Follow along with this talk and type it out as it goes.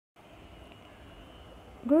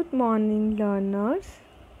Good morning, learners.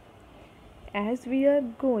 As we are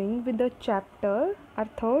going with the chapter, our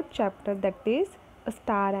third chapter, that is a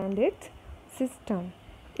star and its system.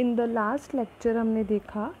 In the last lecture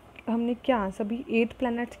हमने क्या सभी 8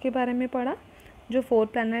 planets के बारे में पढ़ा. जो 4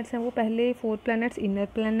 planets हैं वो पहले 4 planets inner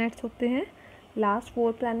planets होते हैं. लास्ट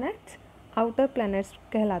 4 planets outer planets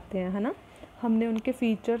कहलाते हैं, है ना. हमने उनके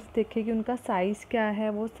फीचर्स देखे कि उनका साइज़ क्या है,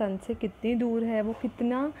 वो सन से कितनी दूर है, वो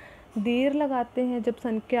कितना देर लगाते हैं जब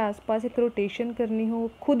सन के आसपास एक रोटेशन करनी हो,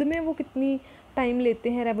 खुद में वो कितनी टाइम लेते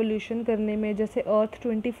हैं रेवोल्यूशन करने में. जैसे अर्थ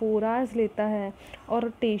 24 आवर्स लेता है और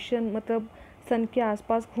रोटेशन मतलब सन के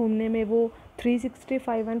आसपास घूमने में वो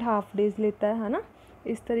 365.5 डेज लेता है ना.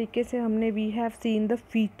 इस तरीके से हमने we have seen the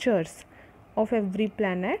features of every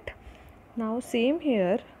planet. Now same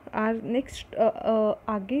here are next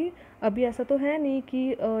आगे. अभी ऐसा तो है नहीं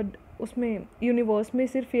कि उसमें यूनिवर्स में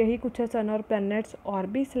सिर्फ यही कुछ है, सन और प्लैनेट्स, और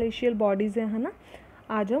भी सेलेशियल बॉडीज़ हैं, है ना.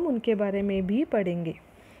 आज हम उनके बारे में भी पढ़ेंगे.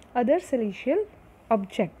 Other celestial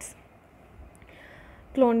objects.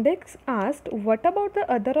 क्लोनडेक्स asked what about the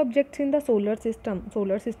other objects in the solar system.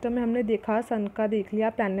 Solar system में हमने देखा सन का देख लिया,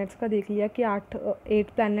 प्लैनेट्स का देख लिया कि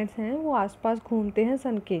 8 प्लैनेट्स हैं वो आसपास घूमते हैं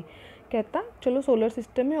सन के. कहता चलो सोलर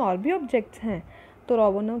सिस्टम में और भी ऑब्जेक्ट्स हैं. तो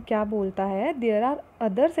रोबोनो क्या बोलता है, there are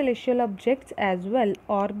other celestial objects as well,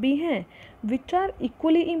 और भी हैं, which are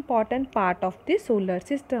equally important part of the solar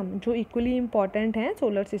system, जो इक्वली इम्पॉर्टेंट हैं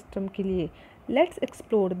सोलर सिस्टम के लिए. Let's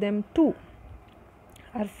explore them to.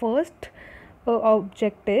 Our first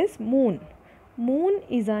object is moon. Moon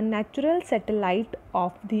is a natural satellite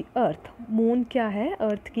of the earth. Moon क्या है,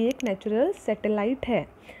 अर्थ की एक natural satellite है.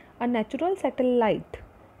 A natural satellite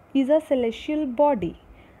is a celestial body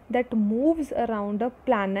that moves around a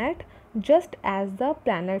planet just as the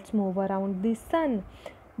planets move around the sun.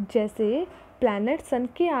 जैसे planet sun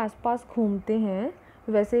के आसपास घूमते हैं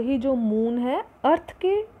वैसे ही जो मून है अर्थ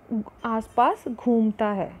के आसपास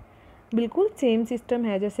घूमता है. बिल्कुल सेम सिस्टम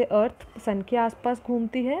है. जैसे अर्थ सन के आसपास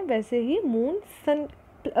घूमती है वैसे ही मून सन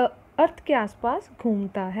अर्थ के आसपास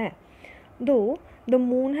घूमता है. दो the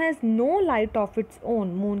moon has no light of its own.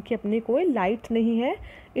 Moon की अपनी कोई लाइट नहीं है.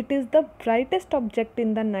 It is the brightest object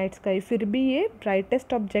in the night sky. फिर भी ये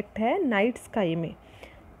ब्राइटेस्ट ऑब्जेक्ट है नाइट स्काई में.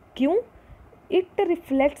 क्यों? It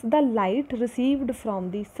reflects the light received from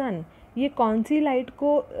the सन. ये कौन सी लाइट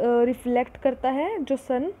को रिफ्लेक्ट करता है, जो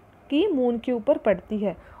सन की मून के ऊपर पड़ती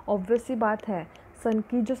है. ऑब्वियस सी बात है, सन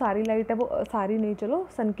की जो सारी लाइट है वो सारी नहीं, चलो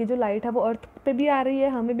सन की जो लाइट है वो अर्थ पे भी आ रही है,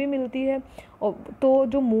 हमें भी मिलती है. और तो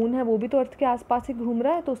जो मून है वो भी तो अर्थ के आसपास ही घूम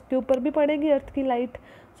रहा है, तो उसके ऊपर भी पड़ेगी अर्थ की लाइट,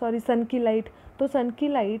 सॉरी सन की लाइट. तो सन की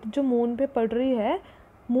लाइट जो मून पे पड़ रही है,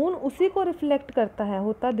 मून उसी को रिफ्लेक्ट करता है.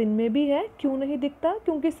 होता दिन में भी है, क्यों नहीं दिखता,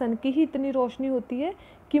 क्योंकि सन की ही इतनी रोशनी होती है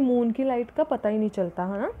कि मून की लाइट का पता ही नहीं चलता,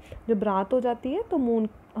 है ना. जब रात हो जाती है तो मून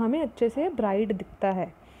हमें अच्छे से ब्राइट दिखता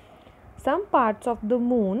है. Some parts of the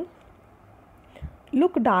moon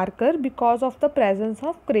look darker because of the presence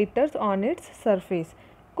of craters on its surface.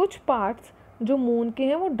 कुछ पार्ट्स जो मून के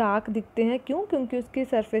हैं वो डार्क दिखते हैं. क्यों? क्योंकि उसके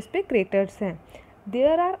सरफेस पे क्रेटर्स हैं.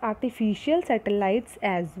 There are artificial satellites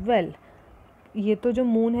as well. ये तो जो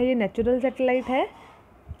मून है ये नेचुरल सैटेलाइट है,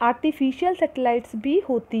 आर्टिफिशियल सैटेलाइट्स भी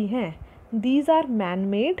होती हैं. These are man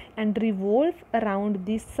made and revolve around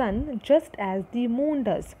the sun just as the moon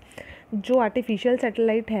does. जो आर्टिफिशियल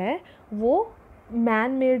सैटेलाइट है वो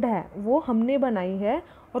मैन मेड है, वो हमने बनाई है,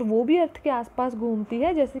 और वो भी अर्थ के आसपास घूमती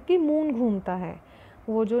है जैसे कि मून घूमता है.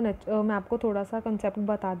 वो जो मैं आपको थोड़ा सा कंसेप्ट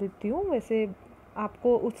बता देती हूँ, वैसे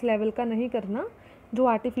आपको उस लेवल का नहीं करना. जो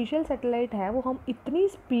आर्टिफिशियल सैटेलाइट है वो हम इतनी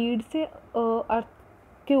स्पीड से अर्थ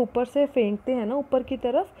के ऊपर से फेंकते हैं ना ऊपर की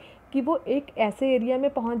तरफ, कि वो एक ऐसे एरिया में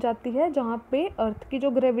पहुँच जाती है जहाँ पे अर्थ की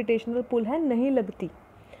जो ग्रेविटेशनल पुल है नहीं लगती,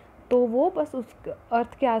 तो वो बस उस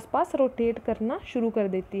अर्थ के आसपास रोटेट करना शुरू कर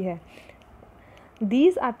देती है.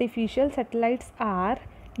 These artificial satellites are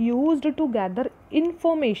used to gather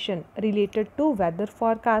information related to weather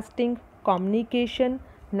forecasting, communication,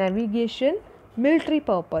 navigation, military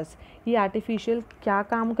purpose. ये आर्टिफिशियल क्या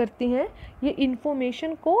काम करती हैं? ये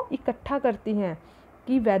इंफॉर्मेशन को इकट्ठा करती हैं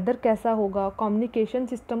कि वेदर कैसा होगा, कम्युनिकेशन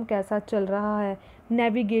सिस्टम कैसा चल रहा है,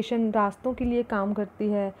 नेविगेशन रास्तों के लिए काम करती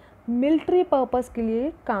है, मिलिट्री पर्पस के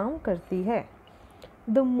लिए काम करती है.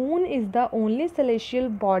 The moon is the only celestial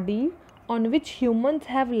body on which humans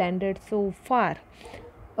have landed so far.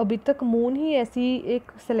 अभी तक मून ही ऐसी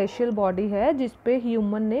एक सेलेशियल बॉडी है जिस पे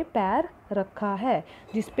ह्यूमन ने पैर रखा है,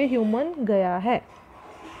 जिस पे ह्यूमन गया है.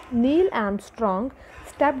 Neil Armstrong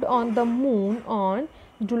stepped on the moon on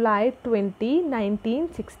July 20,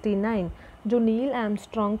 1969. जो नील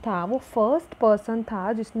आर्मस्ट्रॉन्ग था वो फर्स्ट पर्सन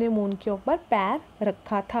था जिसने मून के ऊपर पैर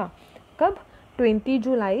रखा था. कब? 20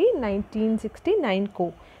 जुलाई 1969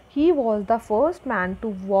 को. He was the first man to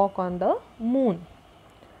walk on the moon.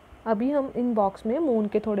 अभी हम इन बॉक्स में मून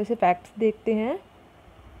के थोड़े से फैक्ट्स देखते हैं।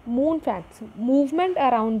 Moon facts, movement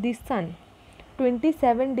around the sun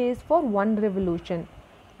 27 days for 1 revolution.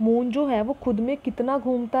 Moon जो है वो खुद में कितना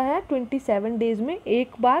घूमता है, 27 डेज में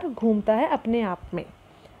एक बार घूमता है अपने आप में।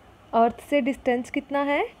 अर्थ से डिस्टेंस कितना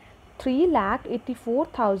है,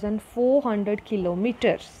 3,84,400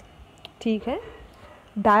 किलोमीटर्स, ठीक है।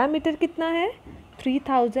 डायामीटर कितना है,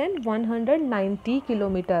 3,190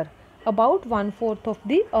 kilometre, about 1/4 of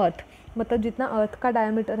the earth, मतलब जितना अर्थ का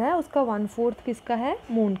डायमीटर है उसका 1/4 किसका है,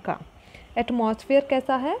 मून का। एटमॉस्फेयर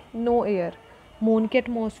कैसा है, नो एयर, मून के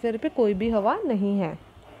एटमॉस्फेयर पे कोई भी हवा नहीं है।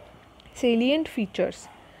 Salient features,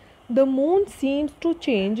 the moon seems to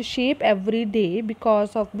change shape every day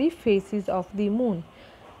because of the phases of the moon.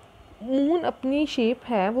 Moon अपनी शेप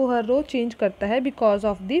है वो हर रोज़ चेंज करता है because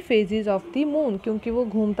of the phases of the moon, क्योंकि वो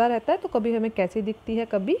घूमता रहता है तो कभी हमें कैसी दिखती है,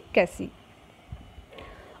 कभी कैसी।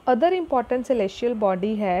 अदर इम्पॉर्टेंट सेलेस्टियल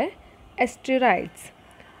बॉडी है asteroids.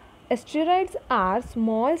 Asteroids are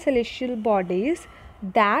small celestial bodies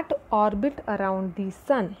that orbit around the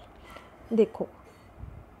सन। देखो,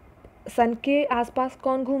 सन के आसपास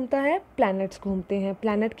कौन घूमता है, प्लैनेट्स घूमते हैं।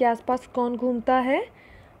 प्लैनेट के आसपास कौन घूमता है,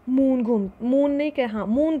 मून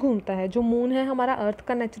मून घूमता है। जो मून है हमारा अर्थ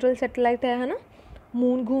का नेचुरल सैटेलाइट है ना,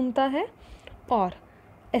 मून घूमता है। और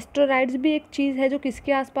एस्टेरॉइड्स भी एक चीज़ है जो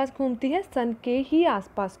किसके आसपास घूमती है, सन के ही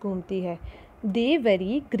आसपास घूमती है। They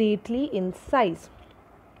very greatly in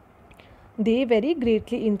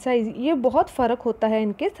size, ये बहुत फ़र्क होता है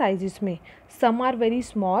इनके साइजेस में। सम आर वेरी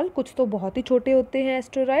स्मॉल, कुछ तो बहुत ही छोटे होते हैं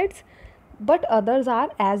asteroids, but others are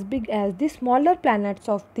as big as the smaller planets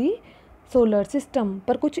of the solar system.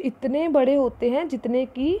 पर कुछ इतने बड़े होते हैं जितने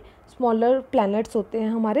कि स्मॉलर प्लैनेट्स होते हैं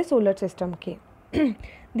हमारे सोलर सिस्टम के।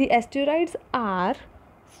 The asteroids are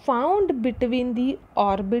found between the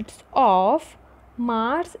orbits of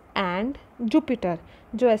Mars and Jupiter.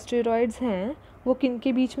 जो एस्टेरॉइड्स हैं वो किन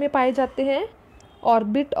के बीच में पाए जाते हैं,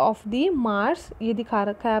 ऑर्बिट ऑफ द मार्स, ये दिखा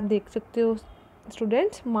रखा है आप देख सकते हो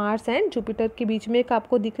स्टूडेंट्स, मार्स एंड जुपिटर के बीच में एक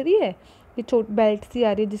आपको दिख रही है ये छोटी बेल्ट सी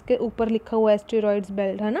आ रही है जिसके ऊपर लिखा हुआ एस्टेरॉइड्स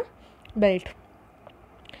बेल्ट, है ना, belt.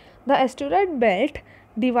 The asteroid belt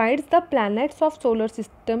divides the planets of solar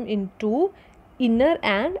system into inner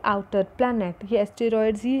and outer planet. ये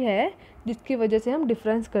एस्टेरॉइड्स ही है जिसकी वजह से हम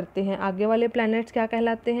डिफरेंस करते हैं। आगे वाले प्लैनेट्स क्या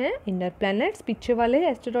कहलाते हैं, इनर प्लैनेट्स, पीछे वाले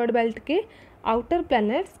एस्टेरॉइड बेल्ट के आउटर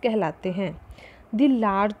प्लैनेट्स कहलाते हैं। The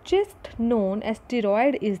largest known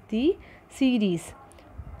asteroid is the series.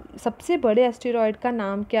 सबसे बड़े एस्टेरॉइड का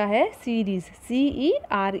नाम क्या है, series,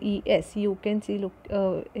 CERES, you can see look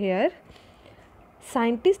here.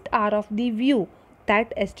 Scientist are of the view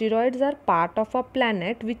that asteroids are part of a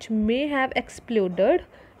planet which may have exploded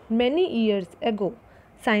many years ago.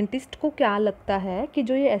 Scientist को क्या लगता है कि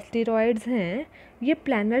जो ये एस्टेरॉइड्स हैं ये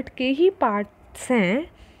प्लैनेट के ही पार्ट्स हैं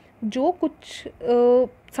जो कुछ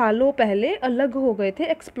सालों पहले अलग हो गए थे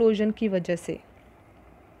एक्सप्लोजन की वजह से।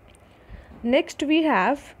 Next we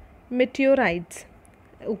have मेटियोराइड्स।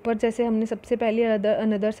 ऊपर जैसे हमने सबसे पहले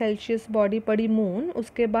अनदर सेल्सियस बॉडी पढ़ी मून,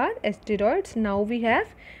 उसके बाद asteroids, now we have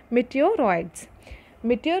मेटियोरॉइड्स।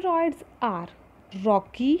 मेटियोरॉइड्स are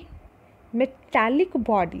Rocky metallic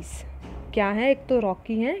bodies. क्या है, एक तो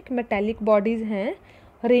रॉकी हैं, एक मेटालिक बॉडीज़ हैं,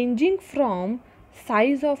 ranging from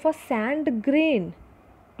size of a sand grain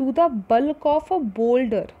to the bulk of a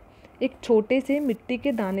boulder. एक छोटे से मिट्टी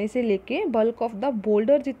के दाने से लेके बल्क ऑफ द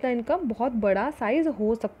बोल्डर जितना इनका बहुत बड़ा साइज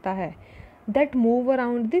हो सकता है। दैट मूव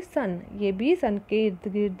अराउंड द सन, ये भी सन के इर्द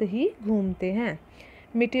गिर्द ही घूमते हैं।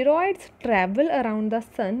 Meteoroids travel around the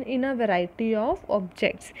sun in a variety of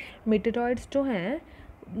objects. Meteoroids जो हैं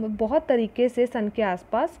बहुत तरीके से सन के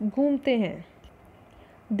आसपास घूमते हैं।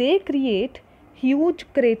 They create huge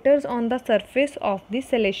craters on the surface of the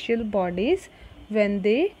celestial bodies when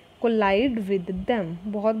they collide with them.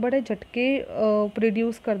 बहुत बड़े झटके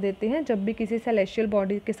प्रोड्यूस कर देते हैं जब भी किसी celestial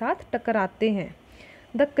body के साथ टकराते हैं।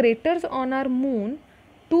 The craters on our moon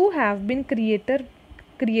too have been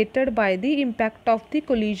created by the impact of the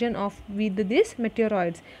collision of with this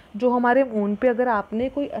meteoroids. जो हमारे मून पे, अगर आपने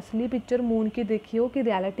कोई असली पिक्चर मून की देखी हो कि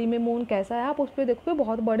रियलिटी में मून कैसा है, आप उस पर देखोगे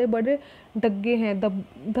बहुत बड़े बड़े डग्गे हैं,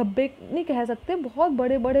 धब्बे नहीं कह सकते, बहुत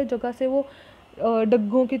बड़े बड़े जगह से वो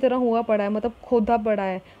डग्गों की तरह हुआ पड़ा है, मतलब खोदा पड़ा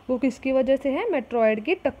है। वो किसकी वजह से है, मेटेरॉइड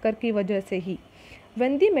की टक्कर की वजह से ही।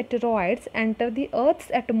 When the meteoroids enter the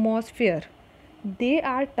Earth's atmosphere, they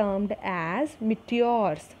are termed as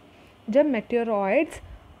meteors. जब मेटेरॉइड्स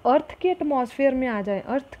अर्थ के एटमॉस्फेयर में आ जाएं,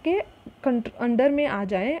 अर्थ के अंडर में आ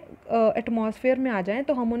जाएं, एटमॉस्फेयर में आ जाएं,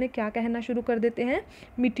 तो हम उन्हें क्या कहना शुरू कर देते हैं,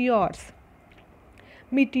 meteors.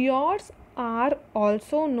 Meteors are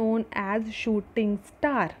also known as shooting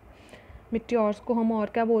star. Meteors को हम और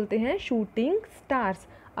क्या बोलते हैं? Shooting stars.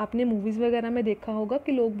 आपने मूवीज़ वगैरह में देखा होगा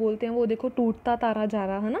कि लोग बोलते हैं वो देखो टूटता तारा जा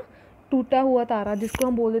रहा है ना, टूटा हुआ तारा, जिसको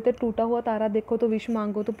हम बोल देते हैं टूटा हुआ तारा देखो तो विश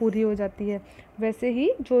मांगो तो पूरी हो जाती है। वैसे ही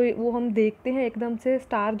जो वो हम देखते हैं एकदम से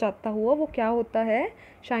स्टार जाता हुआ, वो क्या होता है?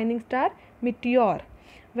 Shining star, Meteor.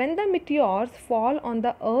 When the meteors fall on the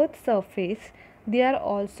earth surface they are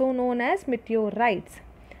also known as मिटियोराइट्स।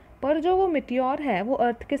 पर जो वो मिटियोर है वो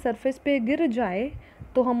अर्थ के सरफेस पे गिर जाए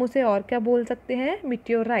तो हम उसे और क्या बोल सकते हैं?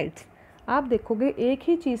 मिटियोराइट्स। आप देखोगे एक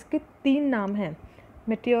ही चीज़ के 3 नाम हैं।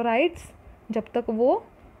 मिटियोराइट्स जब तक वो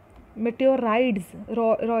मेटेओराइड्स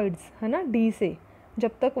रॉइड्स है ना, डी से,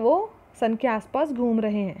 जब तक वो सन के आसपास घूम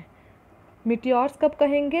रहे हैं। मिटियोर्स कब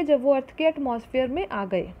कहेंगे? जब वो अर्थ के एटमॉस्फेयर में आ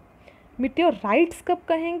गए। मिटियोराइट्स कब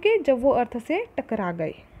कहेंगे? जब वो अर्थ से टकरा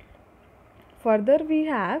गए। Further we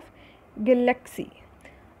have Galaxy.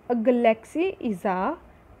 A Galaxy is a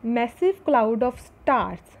massive cloud of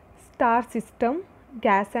stars, star system,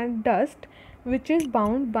 gas and dust which is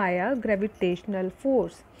bound by a gravitational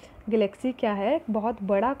force. Galaxy क्या है? बहुत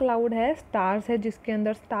बड़ा क्लाउड है, स्टार्स है जिसके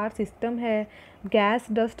अंदर स्टार सिस्टम है, गैस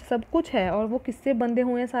डस्ट सब कुछ है, और वो किससे बंधे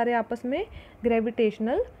हुए हैं सारे आपस में?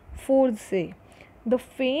 ग्रेविटेशनल फोर्स से। द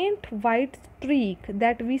फेंट white streak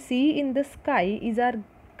that we C in the sky is are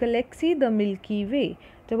Galaxy the milky वे।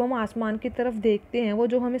 जब हम आसमान की तरफ देखते हैं वो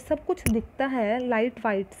जो हमें सब कुछ दिखता है लाइट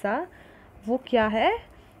वाइट सा, वो क्या है?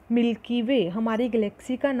 मिल्की वे। हमारी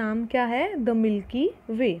गैलेक्सी का नाम क्या है? The milky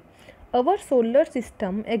way. Our solar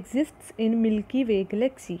system exists in milky way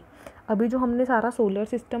Galaxy. अभी जो हमने सारा सोलर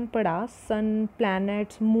सिस्टम पढ़ा, सन,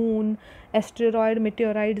 प्लैनेट्स, मून, एस्टेरॉयड,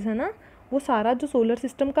 मेटेओराइड्स, है ना, वो सारा जो सोलर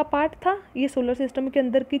सिस्टम का पार्ट था, ये सोलर सिस्टम के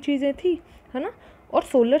अंदर की चीज़ें थी, है ना। और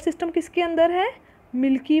सोलर सिस्टम किसके अंदर है?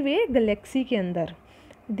 मिल्की वे गैलेक्सी के अंदर।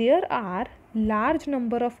 There are large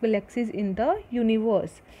number of galaxies in the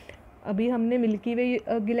universe. अभी हमने मिल्की वे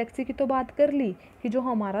गैलेक्सी की तो बात कर ली कि जो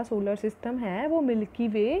हमारा सोलर सिस्टम है वो मिल्की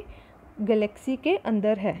वे गैलेक्सी के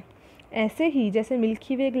अंदर है। ऐसे ही जैसे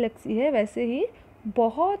मिल्की वे गैलेक्सी है वैसे ही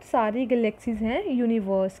बहुत सारी गैलेक्सीज हैं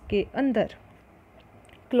यूनिवर्स के अंदर।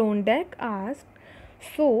 क्लोनडेक asked,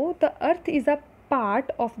 so the earth is a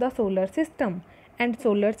part of the solar system and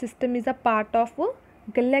solar system is a part of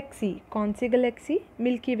Galaxy. कौन सी गैलेक्सी?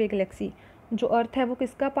 मिल्की वे गैलेक्सी। जो अर्थ है वो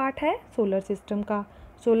किसका पार्ट है? सोलर सिस्टम का।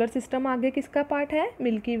 सोलर सिस्टम आगे किसका पार्ट है?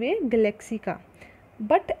 मिल्की वे गैलेक्सी का।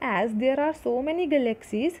 But as there are so many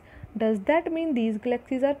galaxies, does that mean these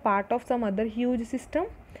galaxies are part of some other huge system?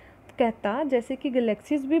 कहता जैसे कि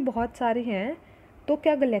गैलेक्सीज भी बहुत सारी हैं तो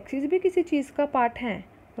क्या गैलेक्सीज भी किसी चीज़ का पार्ट हैं?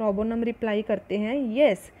 रोबोनम रिप्लाई करते हैं,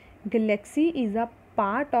 yes, Galaxy is a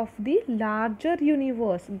part of the larger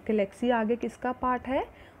universe. Galaxy आगे किसका पार्ट है?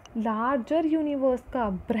 लार्जर यूनिवर्स का,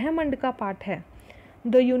 ब्रह्मांड का पार्ट है।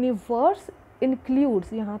 द यूनिवर्स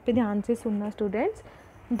इंक्लूड्स, यहाँ पे ध्यान से सुनना students,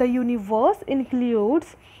 the universe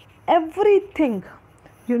includes everything.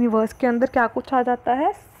 Universe के अंदर क्या कुछ आ जाता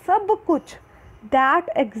है? सब कुछ। दैट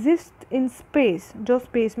एग्जिस्ट इन स्पेस, जो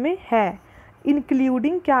स्पेस में है,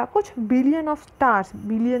 इंक्लूडिंग क्या कुछ? बिलियन ऑफ स्टार्स,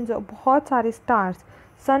 बिलियन, बहुत सारे स्टार्स।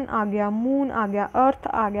 सन आ गया, मून आ गया, अर्थ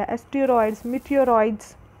आ गया, asteroids,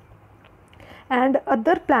 meteoroids and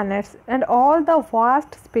other planets and all the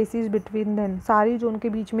vast spaces between them. सारी जो उनके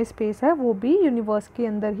बीच में स्पेस है वो भी यूनिवर्स के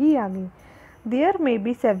अंदर ही आ गई। There may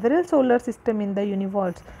be several solar system in the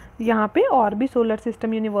universe. यहाँ पे और भी सोलर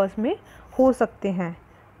सिस्टम यूनिवर्स में हो सकते हैं।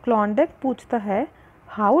 क्लॉन्डेक पूछता है,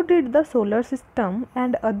 how did the solar system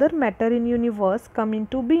and other matter in universe come in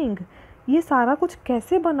to being. ये सारा कुछ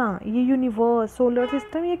कैसे बना? ये यूनिवर्स, सोलर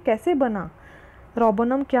सिस्टम, ये कैसे बना?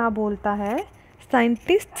 रोबोनम क्या बोलता है?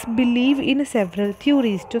 Scientists believe in several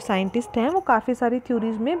theories. जो साइंटिस्ट हैं वो काफ़ी सारी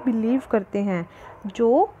थ्योरीज में बिलीव करते हैं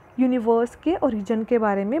जो यूनिवर्स के ओरिजिन के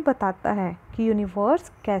बारे में बताता है कि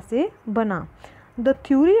यूनिवर्स कैसे बना। The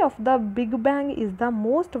theory of the big bang is the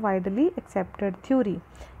most widely accepted theory.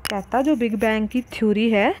 कहता जो बिग बैंग की थ्योरी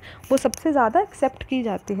है वो सबसे ज़्यादा एक्सेप्ट की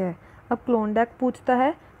जाती है। अब क्लोनडेक पूछता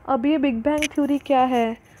है, अब ये बिग बैंग थ्योरी क्या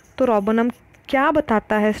है? तो रोबोनम क्या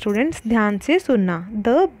बताता है स्टूडेंट्स? ध्यान से सुनना। The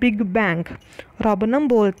big bang. रोबोनम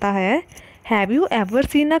बोलता है, have you ever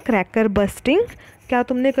seen a cracker bursting. क्या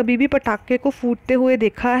तुमने कभी भी पटाखे को फूटते हुए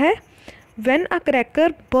देखा है? व्हेन अ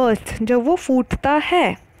क्रैकर बर्स्ट, जब वो फूटता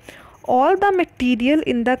है, all the material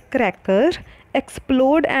in the cracker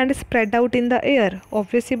explode and spread out in the air.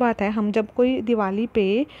 Obvious सी बात है, हम जब कोई दिवाली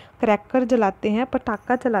पे क्रैकर जलाते हैं,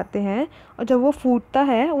 पटाखा चलाते हैं, और जब वो फूटता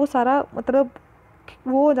है वो सारा मतलब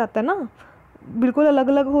वो हो जाता है ना, बिल्कुल अलग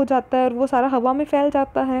अलग हो जाता है और वो सारा हवा में फैल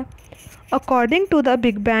जाता है। According to the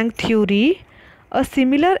big bang theory a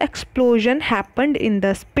similar explosion happened in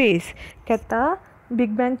the space. कहता बिग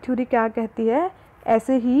बैंग थ्योरी क्या कहती है,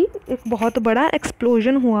 ऐसे ही एक बहुत बड़ा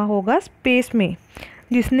एक्सप्लोजन हुआ होगा स्पेस में,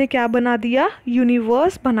 जिसने क्या बना दिया,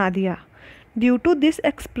 यूनिवर्स बना दिया। Due to this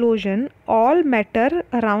explosion all matter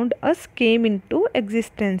around us came into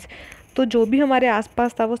existence. तो जो भी हमारे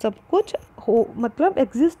आसपास था वो सब कुछ मतलब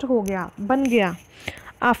एग्जिस्ट हो गया, बन गया।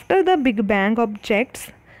 After the big bang objects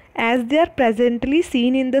as they are presently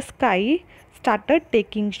seen in the sky started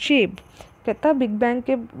taking shape. कहता बिग बैंग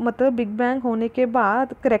के मतलब बिग बैंग होने के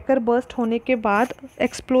बाद, क्रैकर बर्स्ट होने के बाद,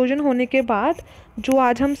 एक्सप्लोजन होने के बाद जो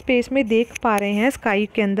आज हम स्पेस में देख पा रहे हैं स्काई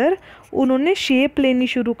के अंदर, उन्होंने शेप लेनी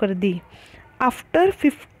शुरू कर दी। After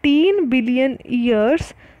 15 billion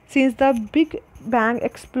years since the big bang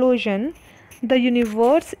explosion the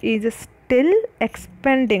universe is still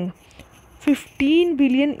expanding. 15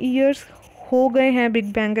 billion years हो गए हैं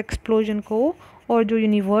बिग बैंग एक्सप्लोजन को, और जो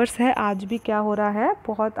यूनिवर्स है आज भी क्या हो रहा है,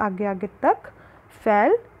 बहुत आगे आगे तक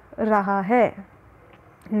फैल रहा है।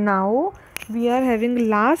 Now we are having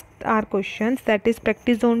last hour questions, that is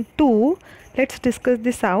practice zone 2। Let's discuss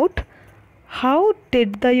this out. How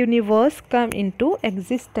did the universe come into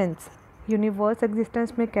existence. Universe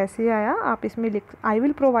existence में कैसे आया, आप इसमें लिख, I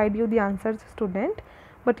will provide you the answers student,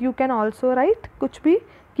 but you can also right कुछ भी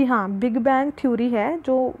कि हाँ बिग बैंग थ्योरी है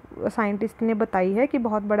जो साइंटिस्ट ने बताई है कि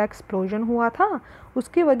बहुत बड़ा एक्सप्लोजन हुआ था,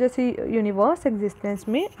 उसकी वजह से यूनिवर्स एग्जिस्टेंस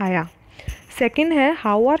में आया। सेकंड है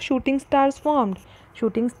how are shooting stars formed.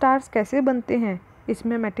 Shooting stars कैसे बनते हैं,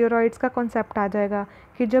 इसमें मेटेओरॉइड्स का कॉन्सेप्ट आ जाएगा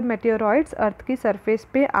कि जब मेटेओरॉइड्स अर्थ की सरफेस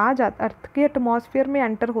पे आ जाते, अर्थ के एटमॉस्फेयर में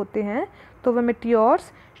एंटर होते हैं, तो वह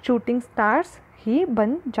मेटेओर्स शूटिंग स्टार्स ही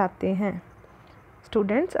बन जाते हैं।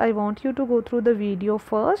 Students, I want you to go through the video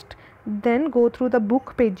first, then go through the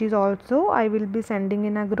book pages also. I will be sending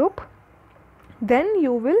in a group. Then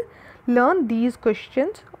you will learn these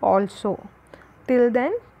questions also. Till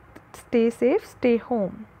then, stay safe, stay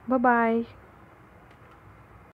home. Bye-bye.